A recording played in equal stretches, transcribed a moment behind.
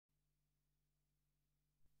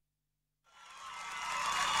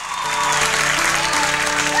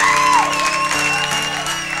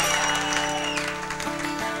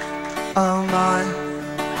my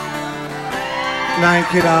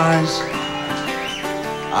naked eyes.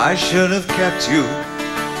 I should have kept you,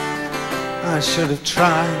 I should have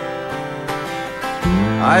tried,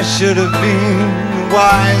 I should have been a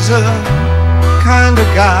wiser kind of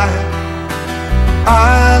guy.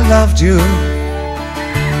 I loved you.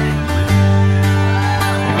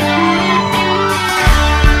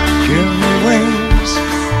 Give me wings,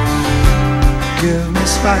 give me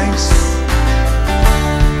space,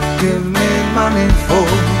 give me money for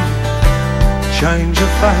change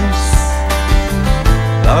of face.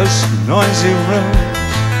 Those noisy rooms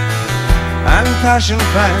and passion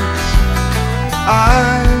fans,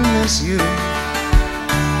 I miss you.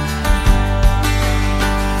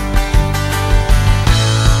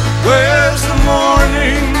 Where's the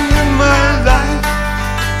morning in my life?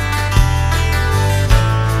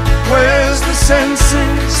 Where's the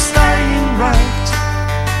senses staying right?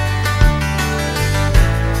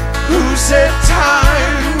 Who said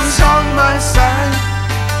time's on my side?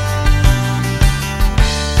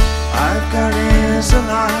 I've got ears and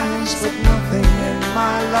eyes, but nothing in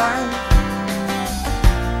my life.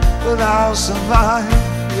 But I'll survive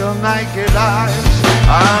your naked eyes.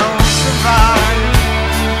 I'll survive.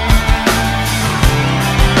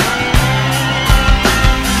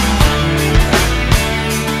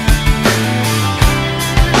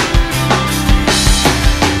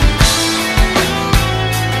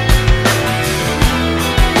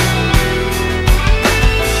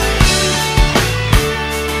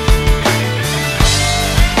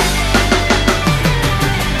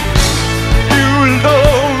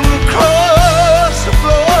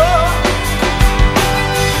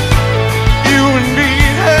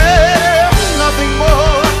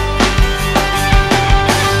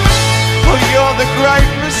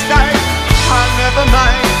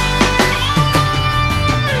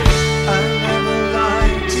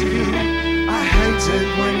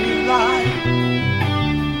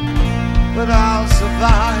 But I'll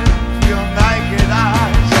survive your naked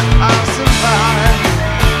eyes. I'll survive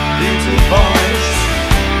little boys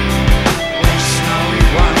in snowy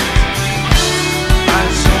white. I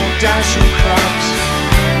saw dashing clubs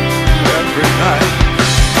every night.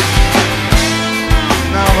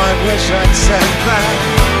 Now I wish I'd sent back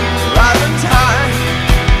right in time.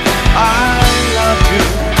 I love you.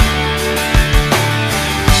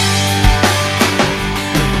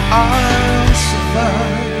 I'll survive.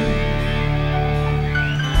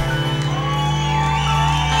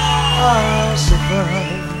 I'll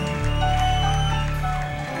survive.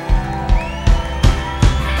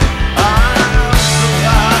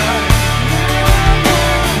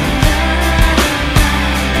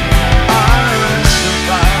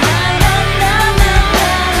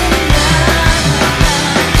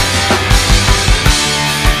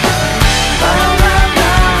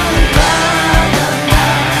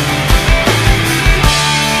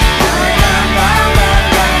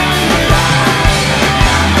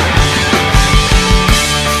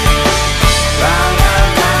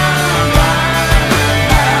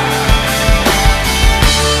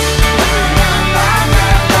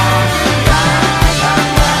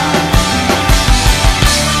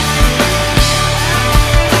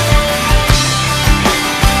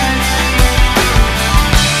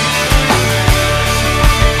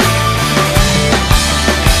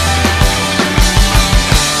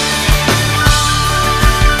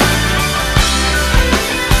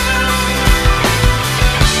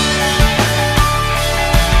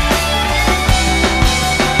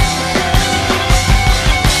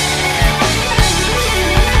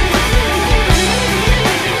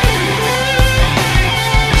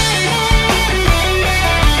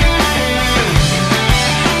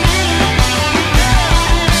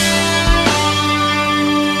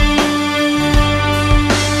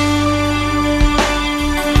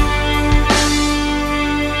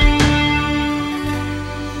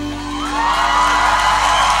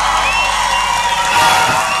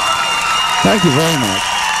 Thank you very much.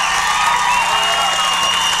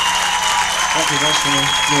 Thank you. That's from the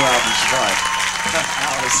new album, Survive. What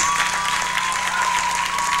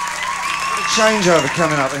a changeover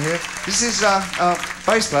coming up in here. This is our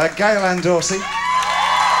bass player, Gail Ann Dorsey. She's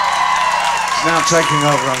now taking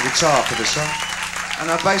over on guitar for the song.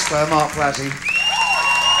 And our bass player, Mark Plati.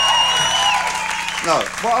 No,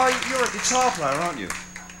 well, you're a guitar player, aren't you?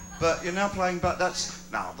 But you're now playing, but that's...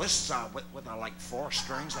 Now, this, with like 4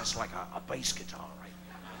 strings, that's like a bass guitar, right?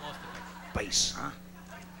 Bass, huh?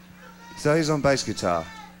 So he's on bass guitar.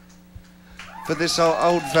 For this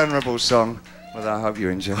old venerable song, well, I hope you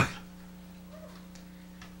enjoy.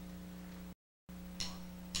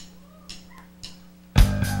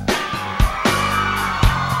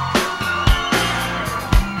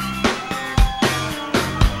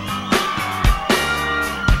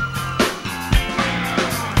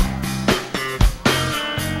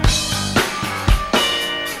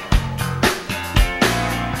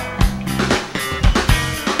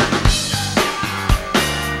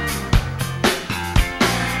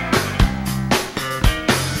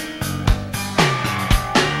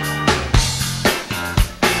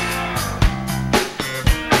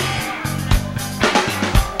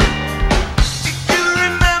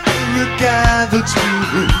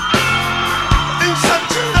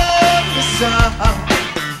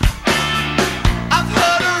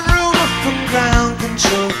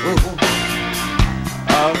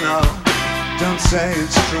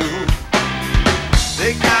 it's true.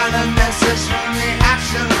 They got a message from the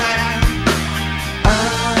action man.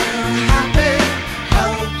 I'm happy,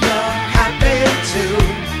 hope you're happy too.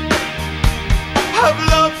 I've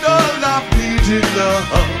loved all I've needed love.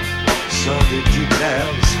 So the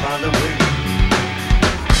details follow me.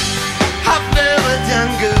 I've never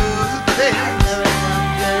done good things.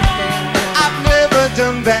 I've never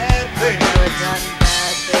done bad things.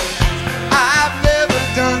 I've never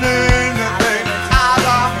done anything out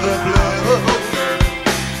of the blue.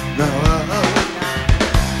 No.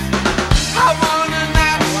 I want an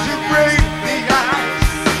axe to break the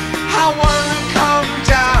ice. I want to come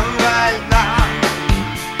down right now.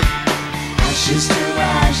 Ashes to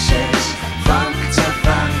ashes, funk to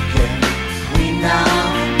funkin'. We know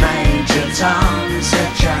Major Tom's a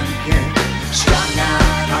junkie, strung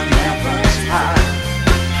out on heaven's high.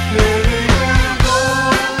 Living in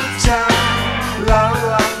old time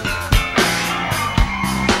love.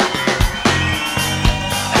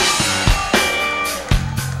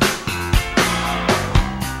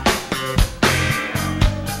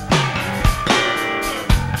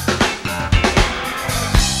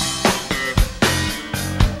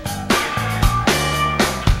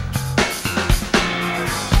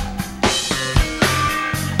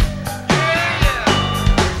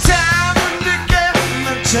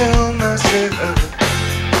 Tell myself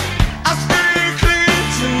I'll stay clean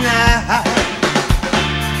tonight,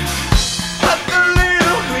 but the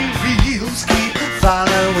little green wheels keep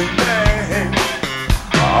following me.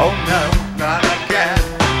 Oh no, not again.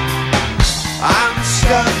 I'm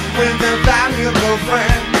stuck with a valuable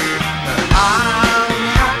friend. I'm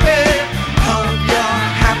happy, hope you're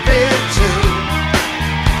happy too.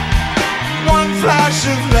 One flash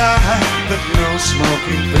of light, but no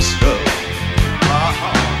smoking pistol.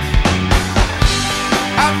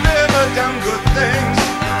 I've never done good things.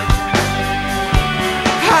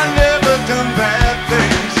 I've never done bad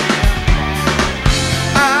things.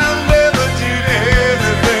 I never did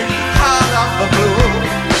anything out of the blue.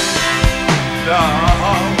 No.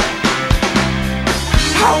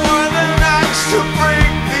 I want an axe to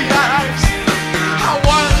break the ice. I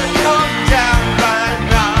want to come down right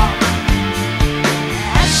now.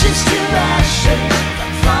 Ashes to ashes,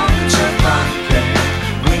 funk to funkin'.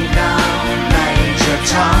 We know Major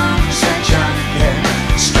Tom's a junkie,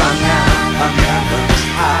 strung out on heaven's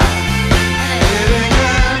high. Living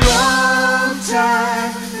in old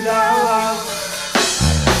time love.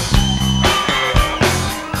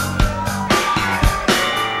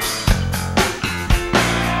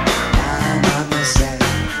 My mama said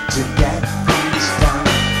to get things done,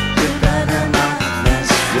 you better not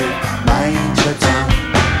mess with Major Tom.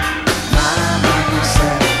 My mama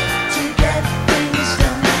said to get things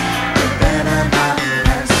done, you better not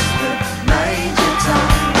mess with Major Tom.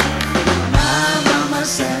 My mama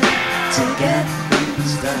said to get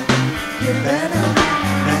things done, you better not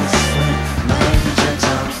mess with Major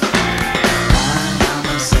Tom. My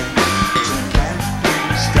mama said to get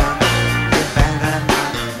things done, you better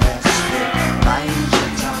not mess with Major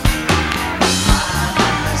Tom. My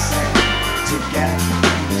mama said to get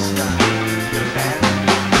things done, you better.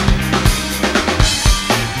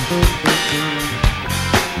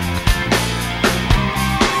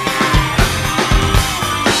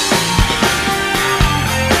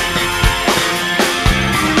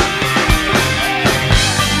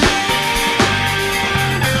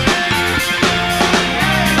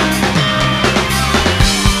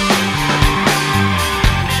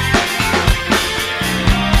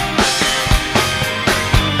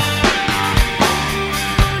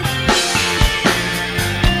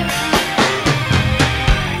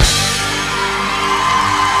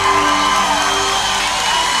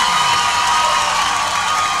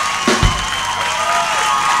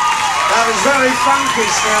 That was very funky,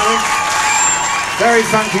 Sterling. Very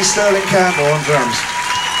funky Sterling Campbell on drums.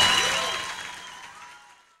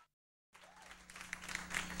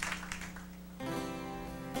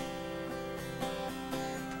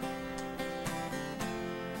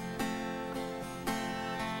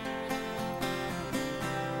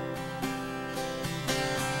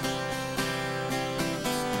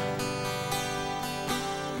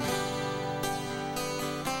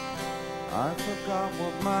 I forgot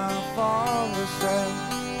what my father said.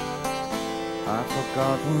 I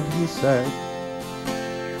forgot what he said.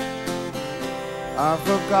 I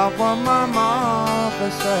forgot what my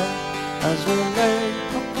mother said as we lay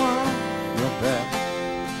upon the bed.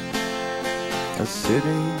 A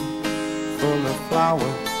city full of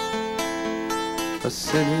flowers, a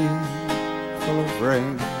city full of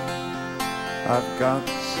rain. I've got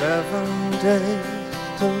 7 days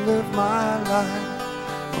to live my life,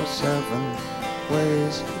 or 7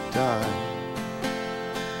 ways to die.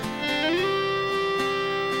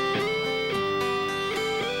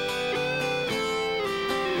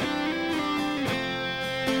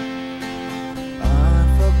 I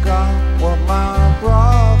forgot what my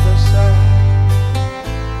brother said.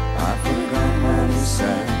 I forgot what he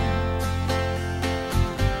said.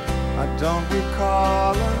 I don't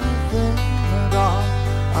recall anything at all.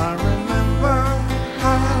 I remember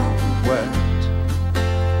how we went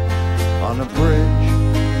on a bridge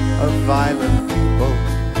of violent people.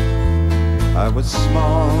 I was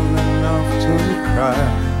small enough to cry.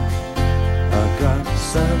 I got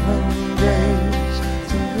 7 days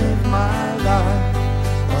to live my life,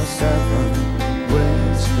 or 7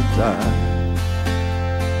 ways to die.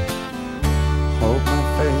 Hold my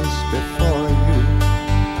face before you,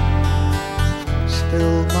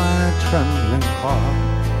 still my trembling heart.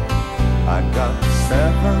 I got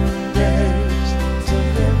 7 days to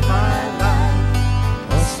live my life,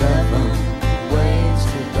 or 7 ways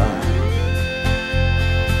to die.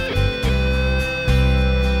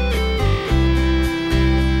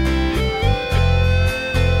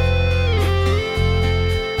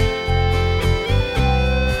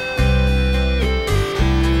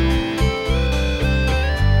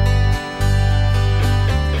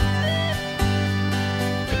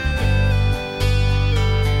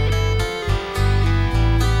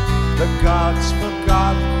 The gods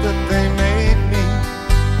forgot that they made me.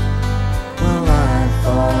 Well, I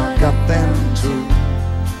forgot them too.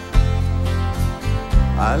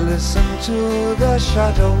 I listen to the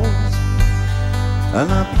shadows and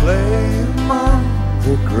I play among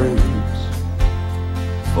the graves.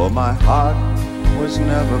 For my heart was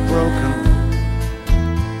never broken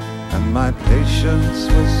and my patience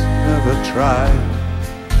was never tried.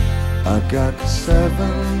 I got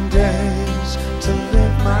 7 days to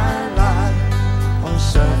live my life, or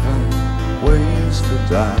 7 ways to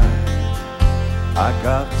die. I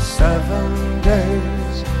got 7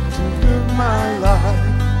 days to live my life,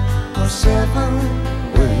 or 7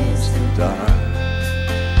 ways to die.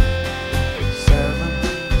 7,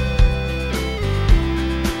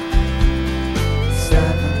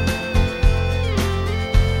 7,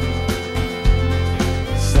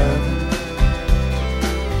 7.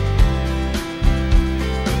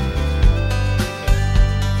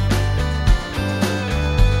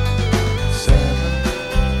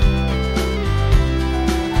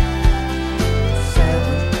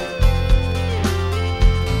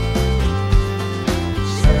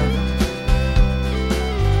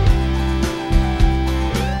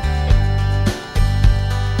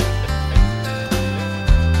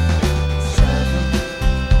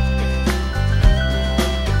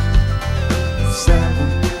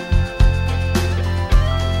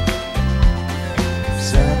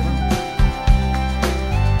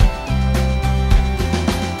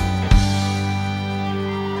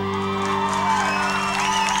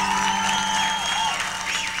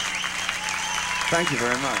 Thank you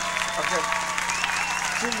very much. Okay.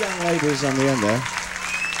 2 young ladies on the end there.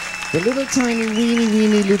 The little tiny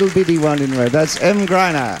weeny little bitty one in red, that's M.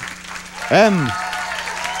 Greiner. M.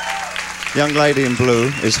 Young lady in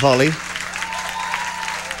blue is Holly.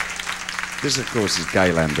 This, of course, is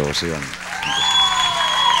Gail Ann Dorsey on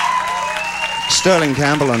Sterling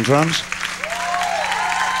Campbell on drums.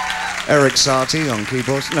 Eric Sarti on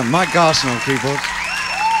keyboards. No, Mike Garson on keyboards.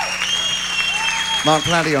 Mark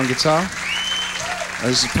Plati on guitar.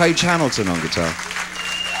 This is Paige Hamilton on guitar.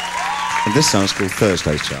 And this song's called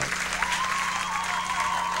Thursday's Child.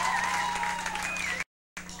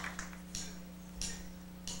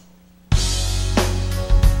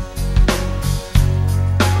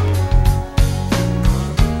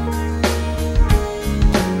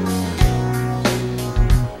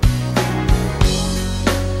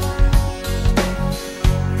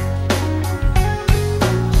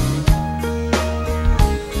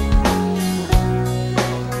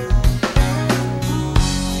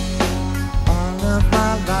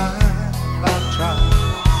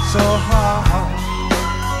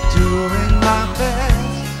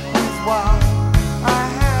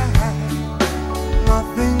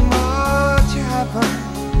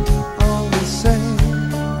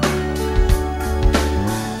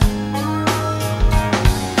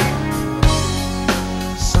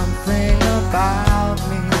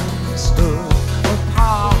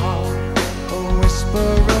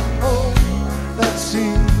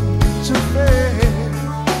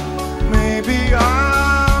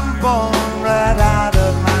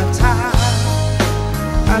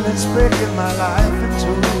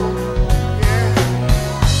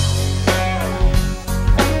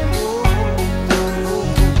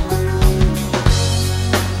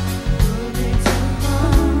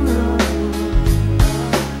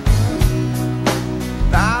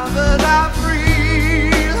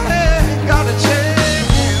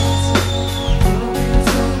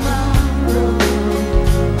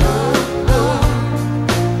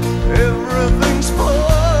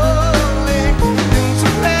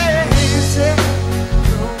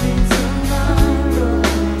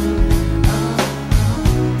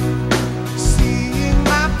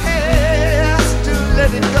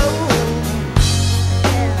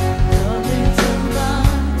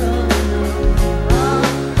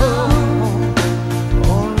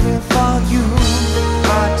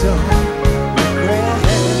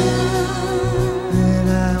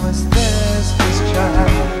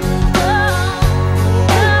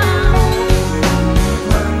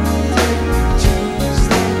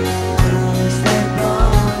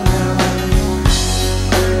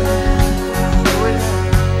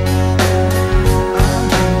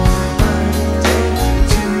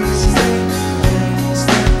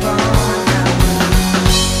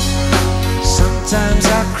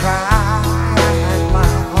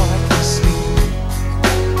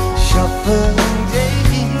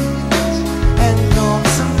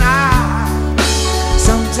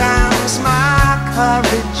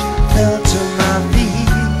 fell to my feet.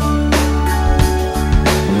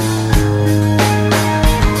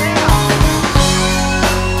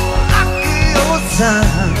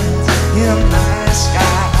 Signs in my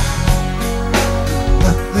sky,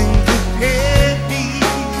 nothing prepared me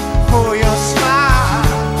for your smile,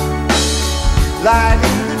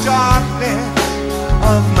 lighting the darkness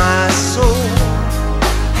of my soul.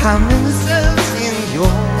 I'm innocent in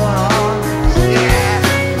your arms, yeah.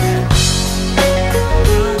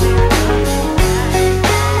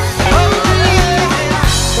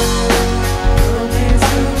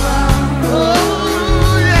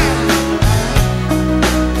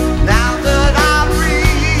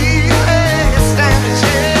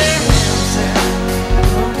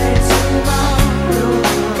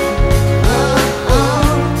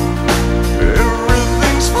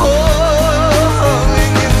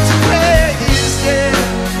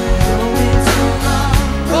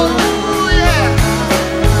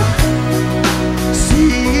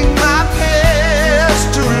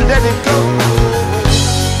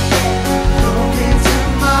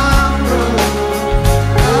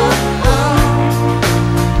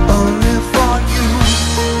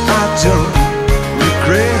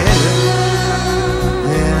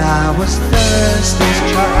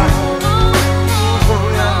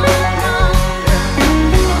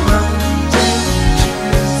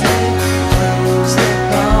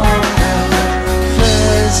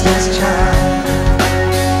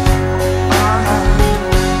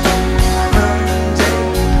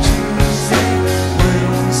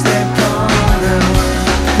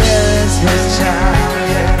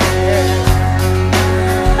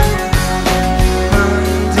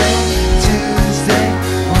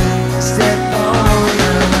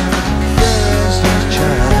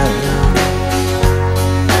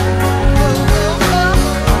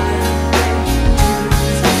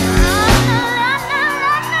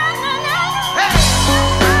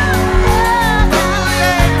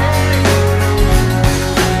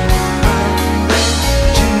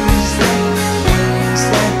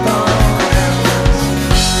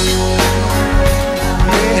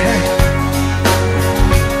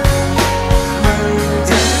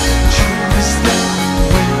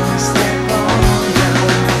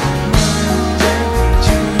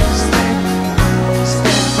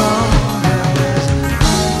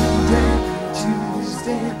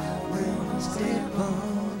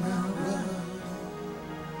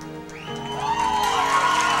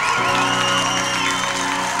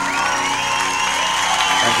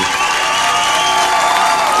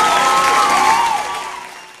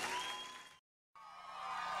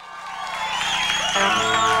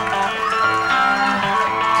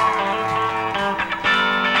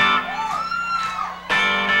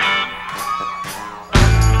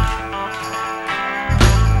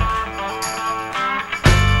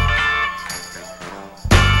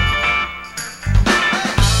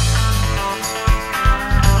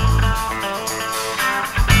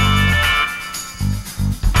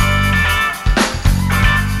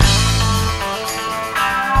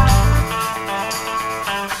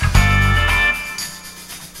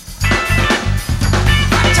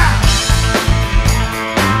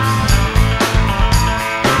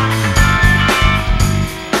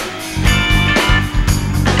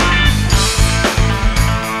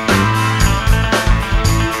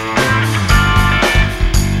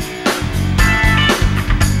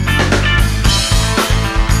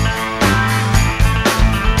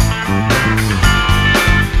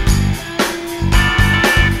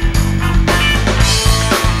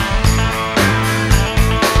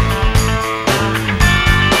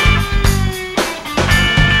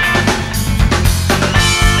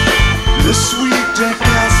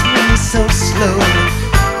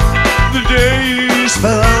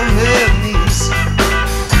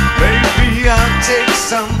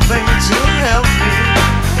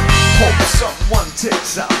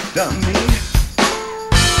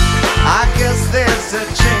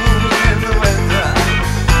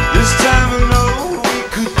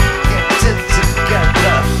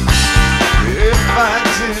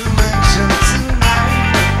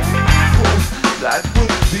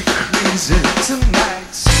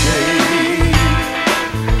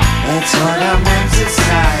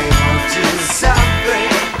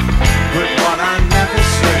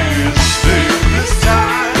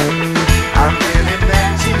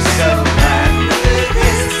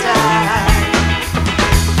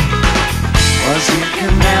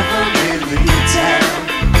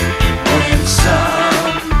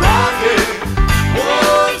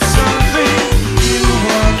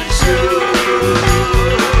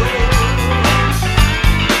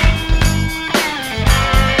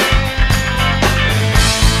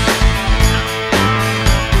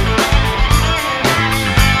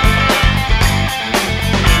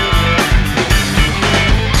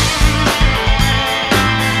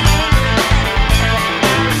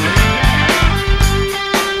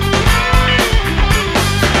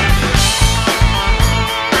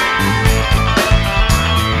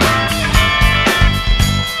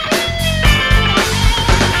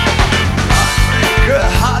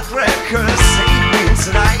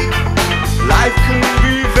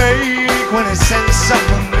 when he sends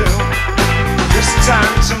someone new. This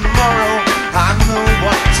time tomorrow I know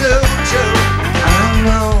what to do. I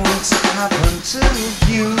know what's happened to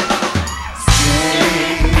you.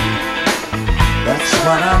 Stay, that's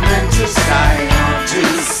what I meant to say. I'll do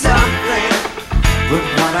something, but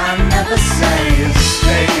what I never say is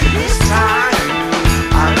stay. This time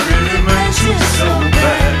I really meant you so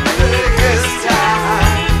bad. This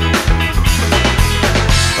time,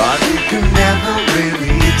 but you can never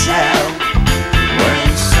really tell when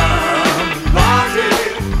somebody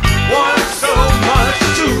wants so much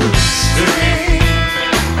to stay.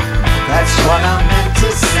 That's what I meant to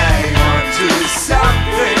say. I'll do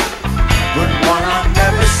something, but what I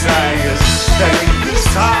never say is stay. This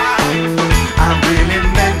time I really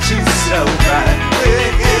meant you so bad.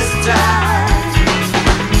 This time,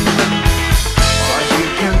 but you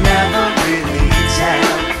can never really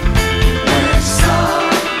tell when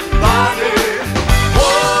somebody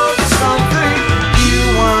wants something you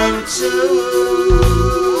want to.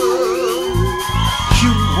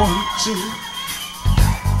 You want to.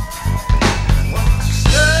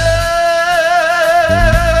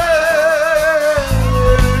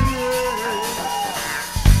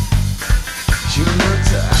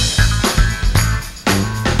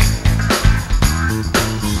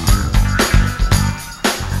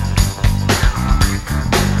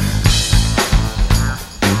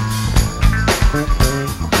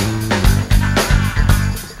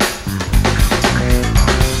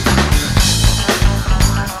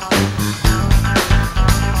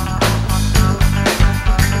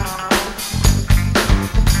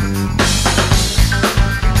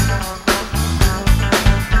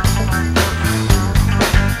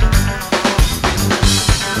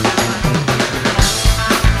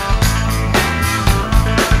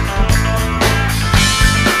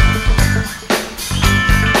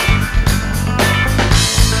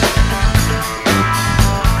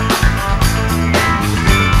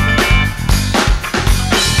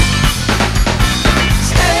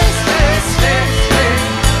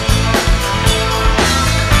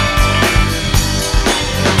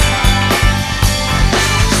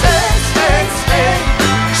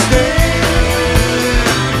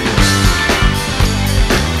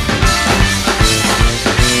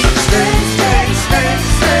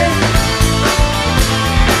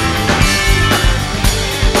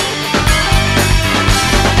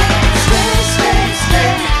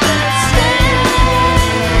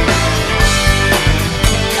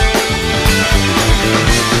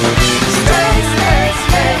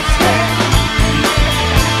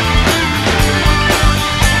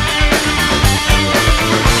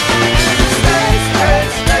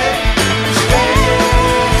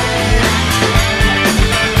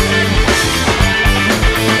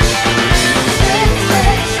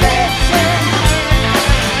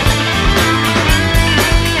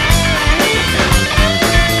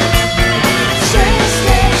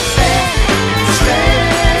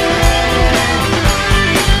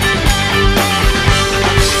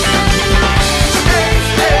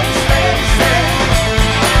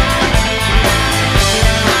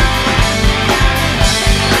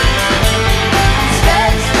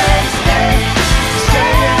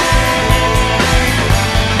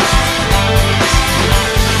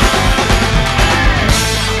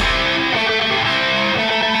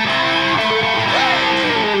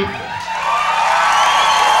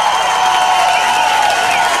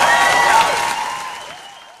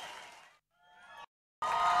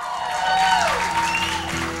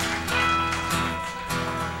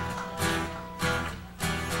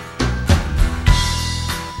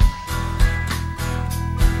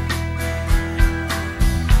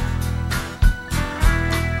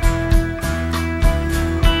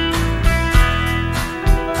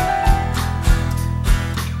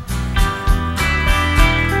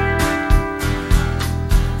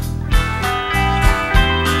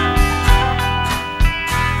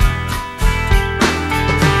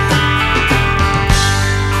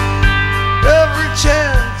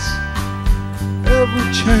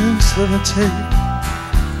 That I take,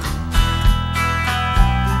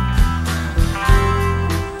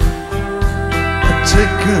 I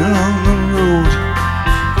take it on the road.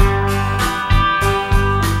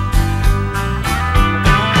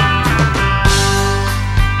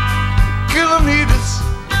 Kilometers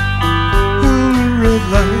on the red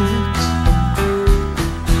lights,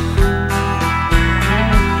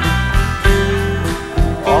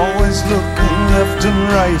 always looking left and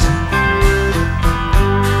right.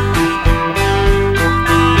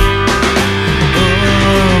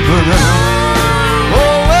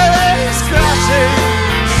 Always crashing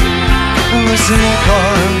in the same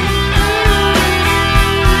car.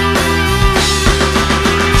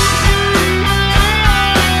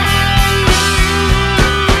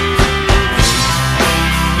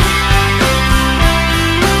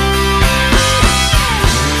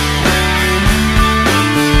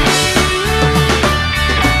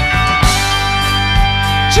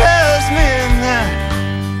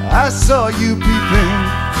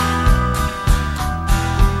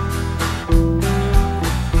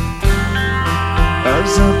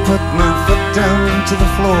 put my foot down to the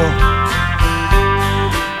floor.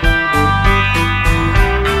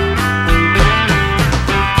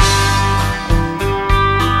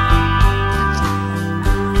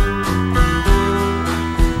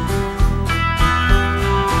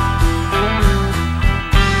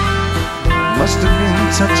 Must have been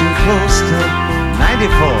touching close to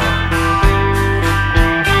 94.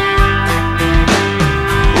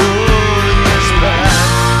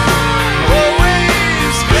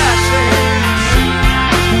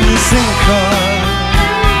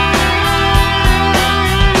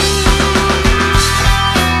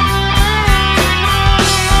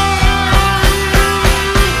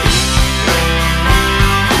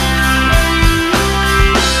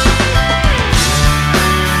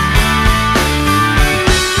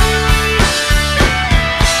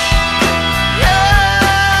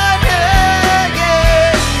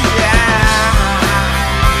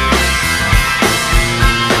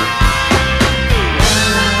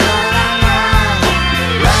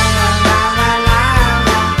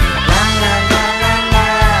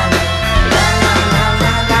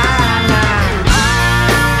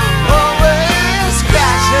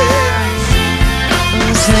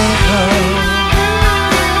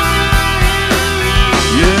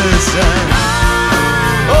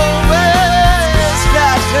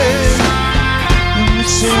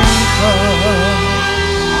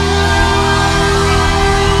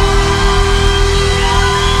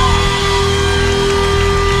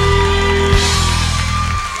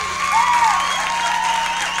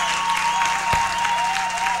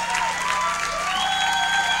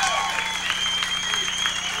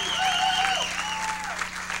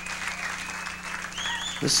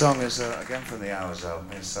 This song is, again, from the Hours album.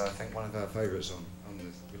 It's, I think, one of our favourites on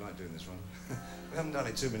this. We like doing this one. We haven't done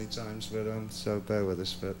it too many times, but so bear with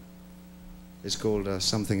us. But it's called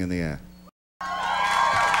Something in the Air.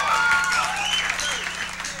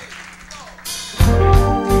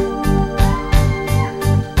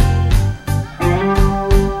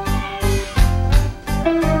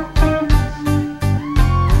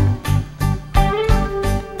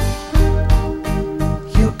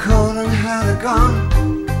 You called and had it gone.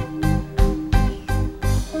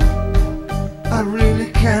 I really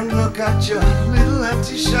can't look at your little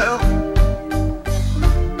empty shell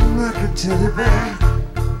like a teddy bear.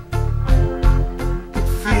 It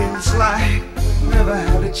feels like never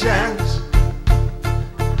had a chance.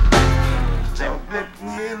 Don't look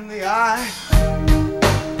me in the eye.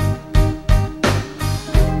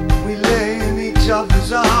 We lay in each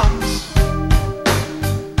other's arms,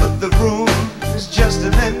 but the room is just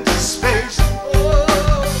an empty space.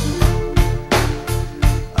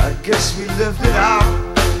 I guess we lived it out.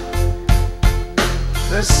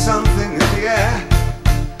 There's something in the air.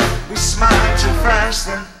 We smile too fast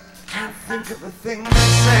and can't think of a thing to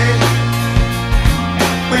say.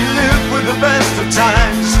 We live with the best of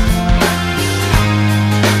times.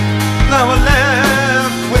 Now we're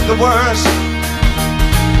left with the worst.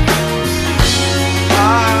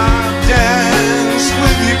 I've danced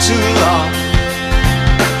with you too long.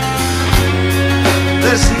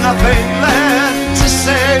 There's nothing left to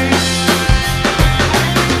say.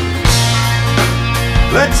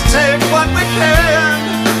 Let's take what we can.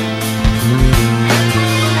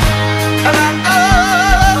 And I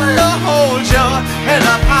know you'll hold your head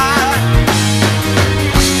up high.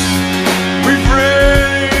 We've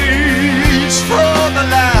reached for the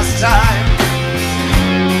last time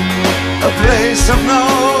a place of no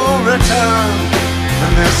return.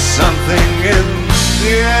 And there's something in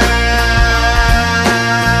the air,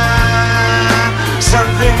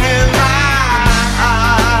 something in my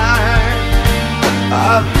eye.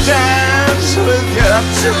 I've danced with you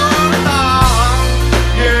too long,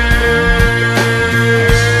 yeah.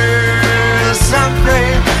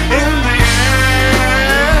 Something in the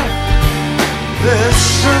air. There's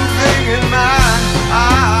something in my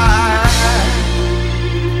eye.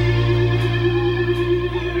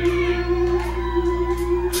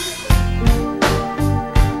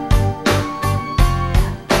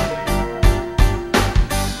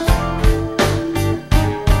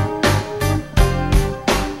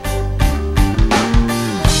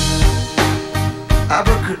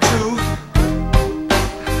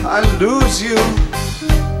 I lose you.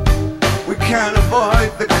 We can't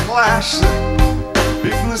avoid the clash, the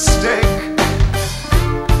big mistake.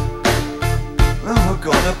 Well, we're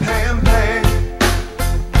gonna pay and pay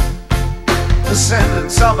the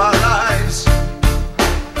sentence of our lives.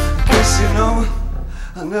 Guess you know,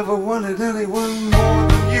 I never wanted anyone more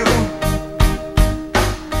than you.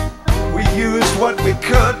 We used what we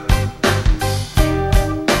could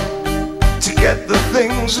to get the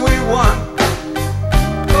things we want.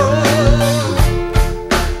 Oh,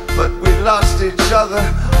 lost each other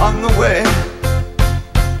on the way.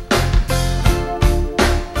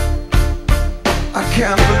 I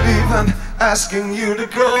can't believe I'm asking you to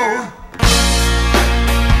go.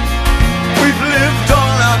 We've lived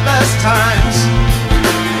all our best times,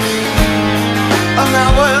 and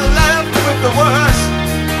now we're left with the worst.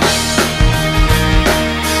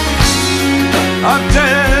 I've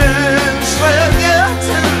danced with you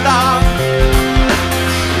too long.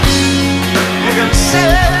 You can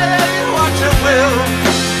say what you will.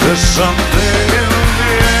 There's something in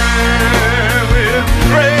the air with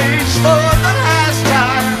praise for the last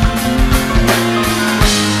time.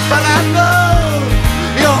 But I know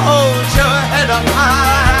you hold your head up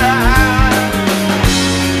high.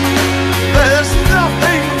 There's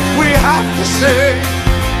nothing we have to say,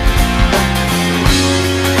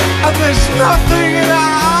 and there's nothing in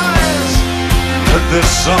our eyes, but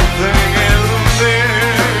there's something in the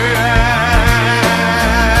air.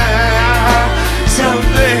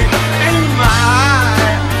 Something in my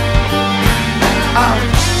eye. I've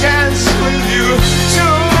danced with you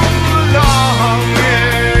too long.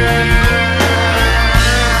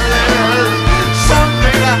 There's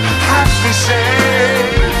something I have to say.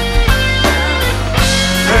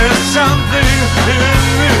 There's something in the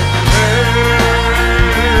air.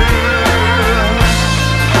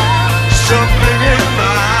 Something in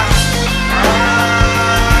my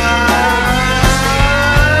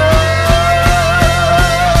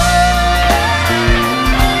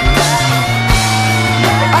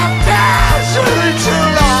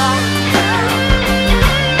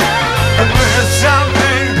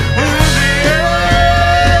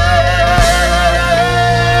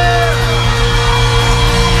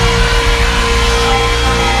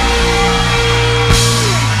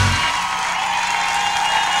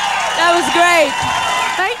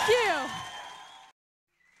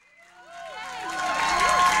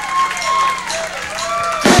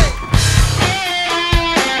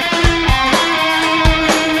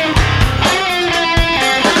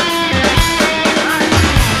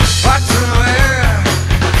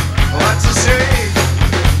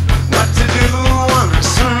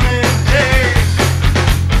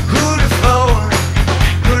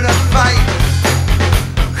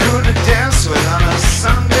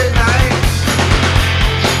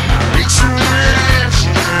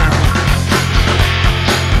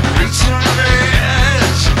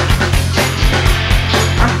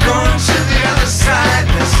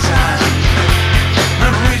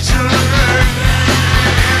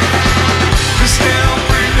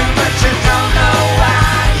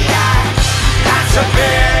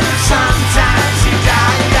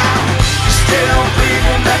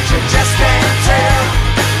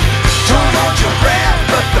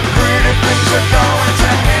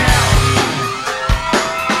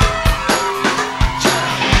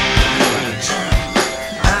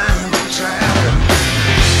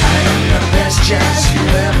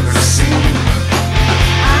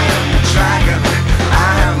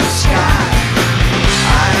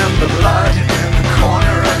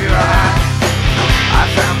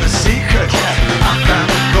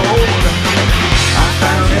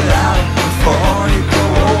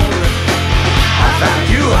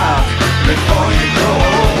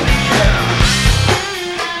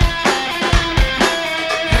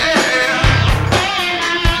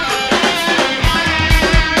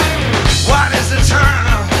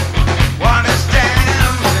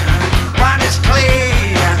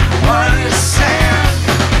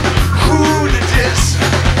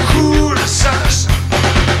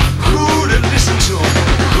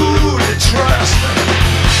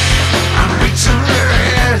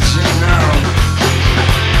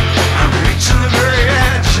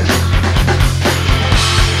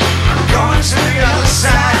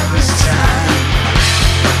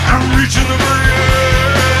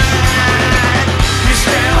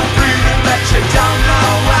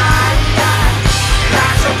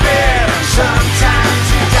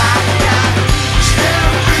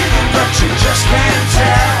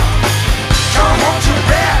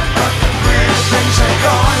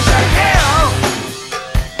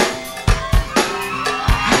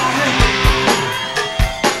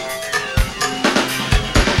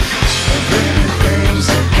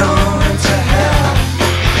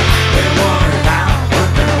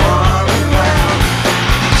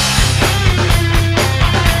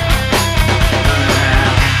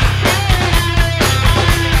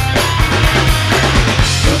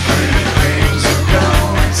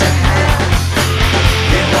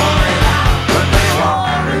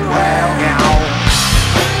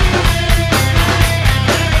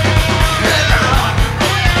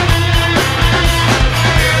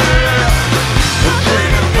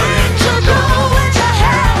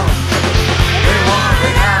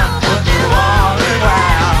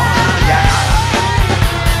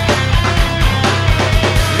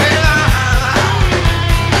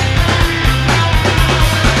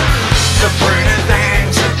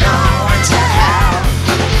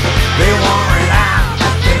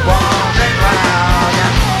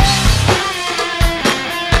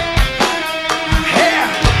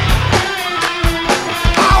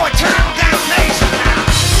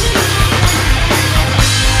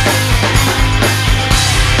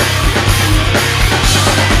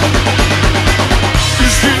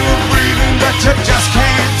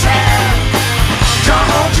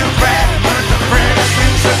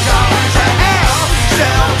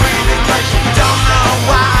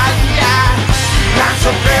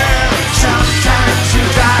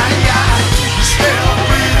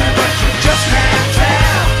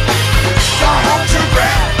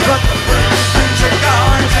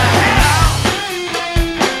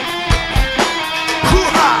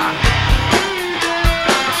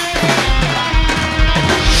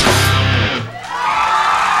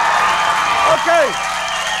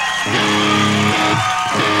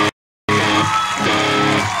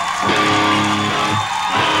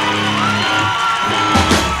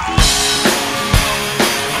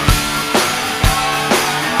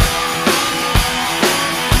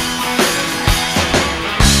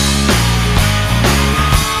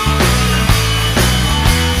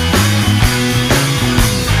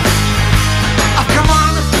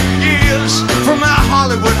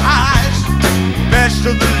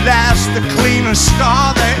last, the cleanest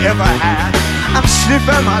scar they ever had. I'm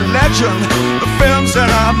sniffing my legend, the films that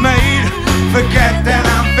I made. Forget that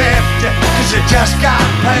I'm 50, cause you just got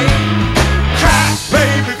paid. Crack,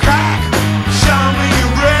 baby, crack, show me you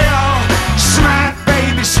real. Smack,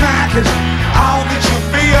 baby, smack is all that you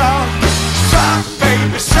feel. Suck,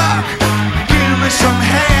 baby, suck, give me some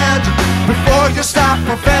head before you stop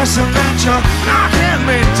professing that you're knocking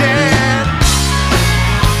me dead.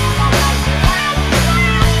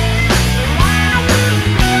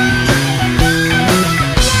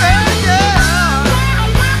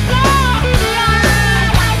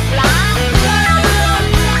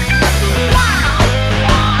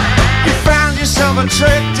 A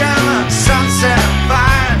trip down a sunset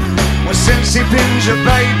vine. Well, since he pinned you,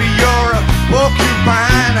 baby, you're a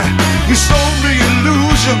porcupine. You sold me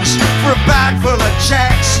illusions for a bag full of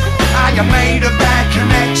checks. You made a bad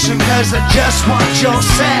connection cause I just want your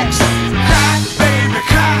sex. Crack, baby,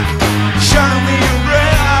 crack, show me you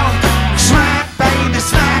real. Smack, baby,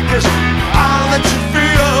 smack is all that you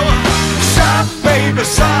feel. Suck, baby,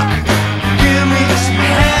 suck, give me some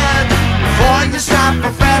head before you stop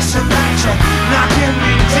professing that you're knocking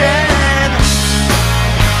me dead.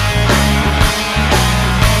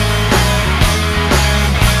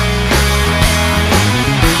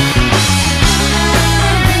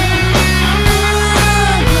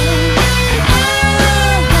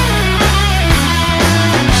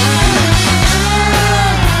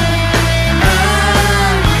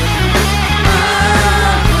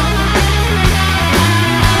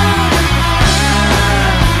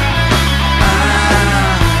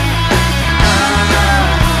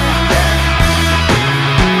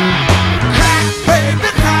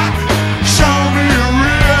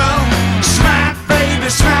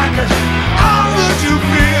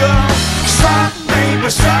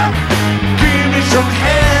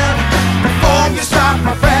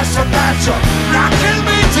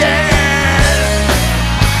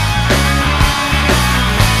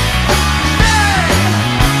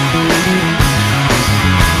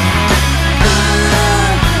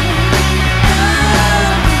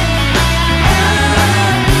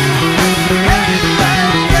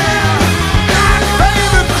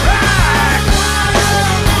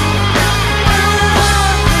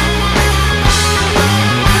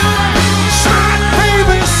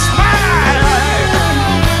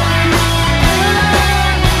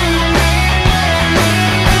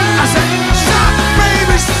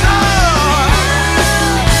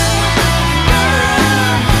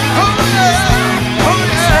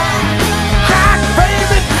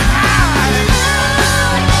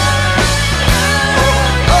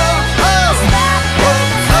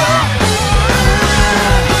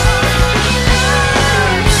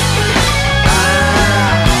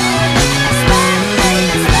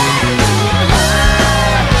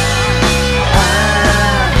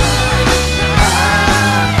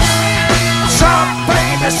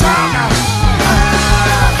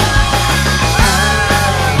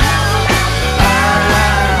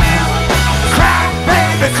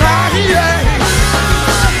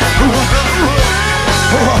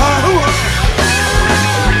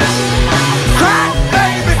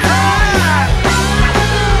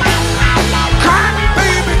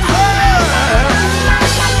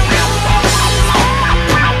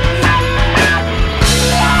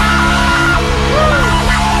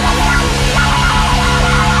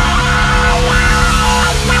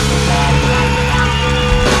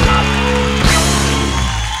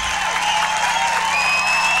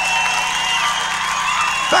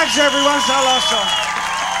 Thanks everyone, it's our last song.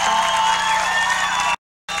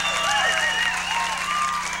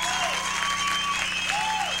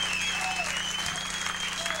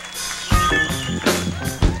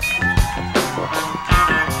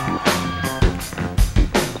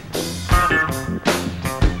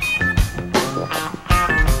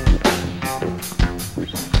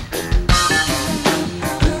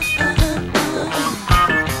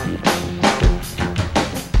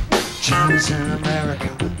 In America,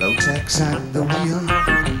 low techs at the wheel.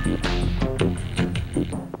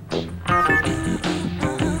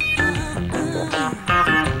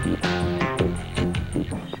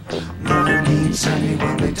 No one needs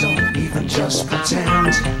anyone, they don't even just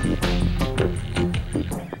pretend.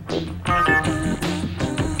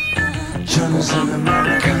 John's in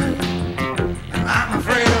America, and I'm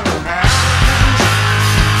afraid of Americans.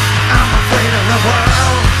 I'm afraid of the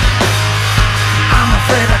world. I'm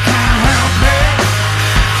afraid I can't help it.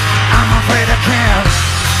 I'm afraid I can't.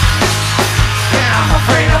 Yeah, I'm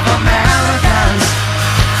afraid of Americans.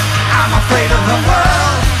 I'm afraid of the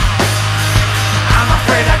world. I'm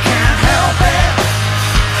afraid I can't help it.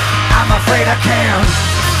 I'm afraid I can't.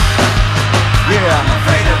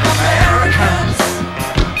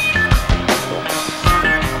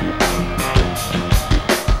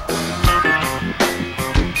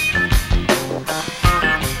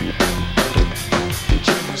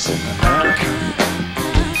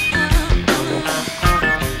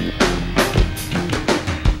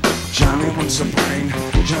 Johnny wants a brain,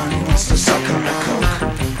 Johnny wants to suck on the coke.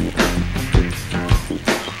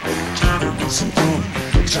 Johnny wants some doom,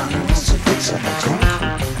 Johnny wants to fix on the coke.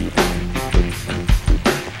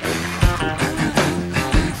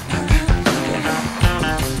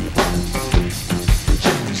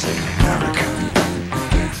 Johnny's in America.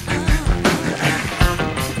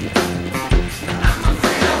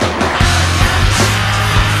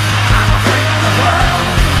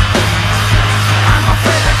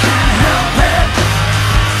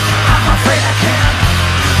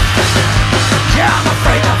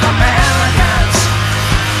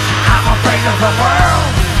 The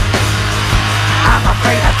world. I'm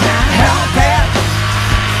afraid I can't help it.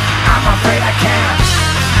 I'm afraid I can't.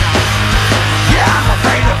 Yeah, I'm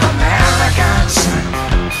afraid of Americans.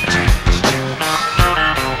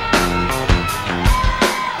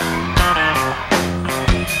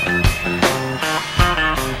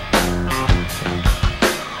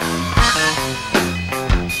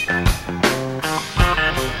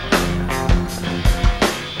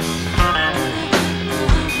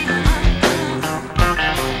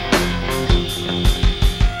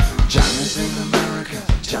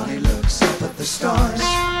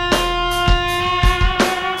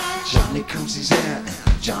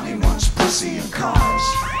 Johnny wants pussy and cars.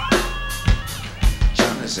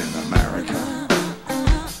 Johnny's in America.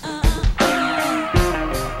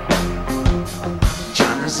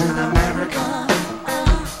 Johnny's in America.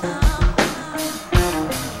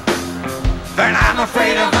 Then I'm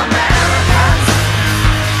afraid of Americans.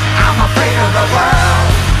 I'm afraid of the world.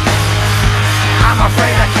 I'm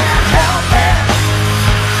afraid I can't help it.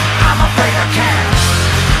 I'm afraid I can't.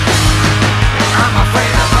 I'm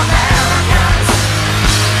afraid of Americans.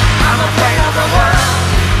 I'm afraid of the world.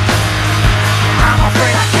 I'm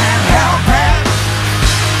afraid I can't help it.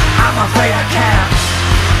 I'm afraid I can't.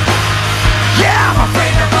 Yeah, I'm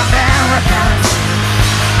afraid of Americans.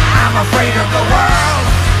 I'm afraid of the world.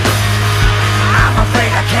 I'm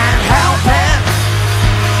afraid I can't help it.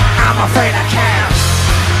 I'm afraid I can't.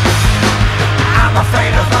 I'm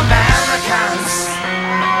afraid of Americans.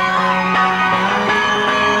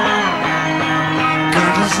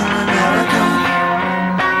 God is in America.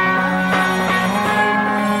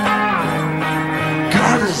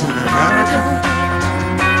 God is in America.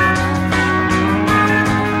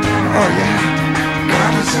 Oh yeah,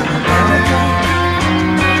 God is in America.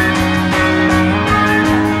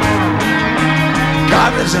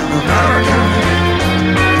 God is in America.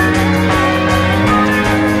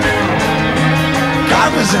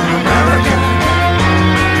 God is in America.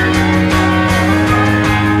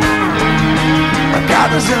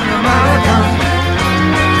 God is in America.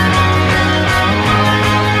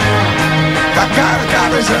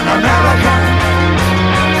 God is in America.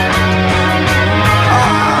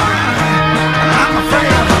 I'm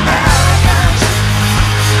afraid of Americans.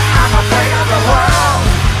 I'm afraid of the world.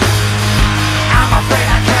 I'm afraid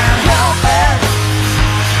I can't help it.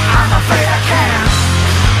 I'm afraid I can't.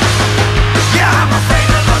 Yeah, I'm afraid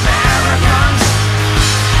of Americans.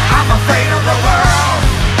 I'm afraid of the world.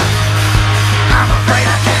 I'm afraid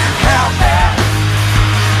I can't help it.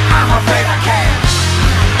 I'm afraid I can't.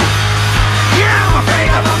 Yeah, I'm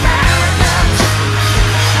afraid of Americans.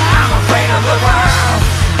 I'm afraid of the world.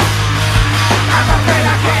 I'm afraid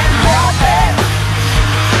I can't help it.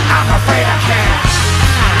 I'm afraid I can't.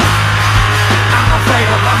 I'm afraid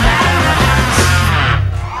of Americans.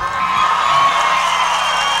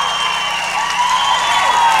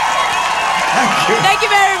 Thank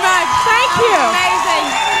you very much. Thank you. Amazing.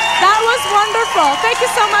 That was wonderful. Thank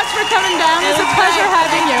you so much for coming down. It's a pleasure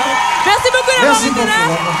having you. Merci beaucoup d'avoir été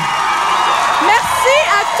là. Merci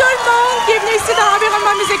à tout le monde qui est venu ici dans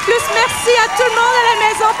l'environnement Musique Plus. Merci à tout le monde à la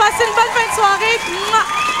maison. Passez une bonne fin de soirée.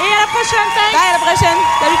 Et à la prochaine. Bye, à la prochaine.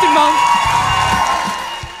 Salut tout le monde.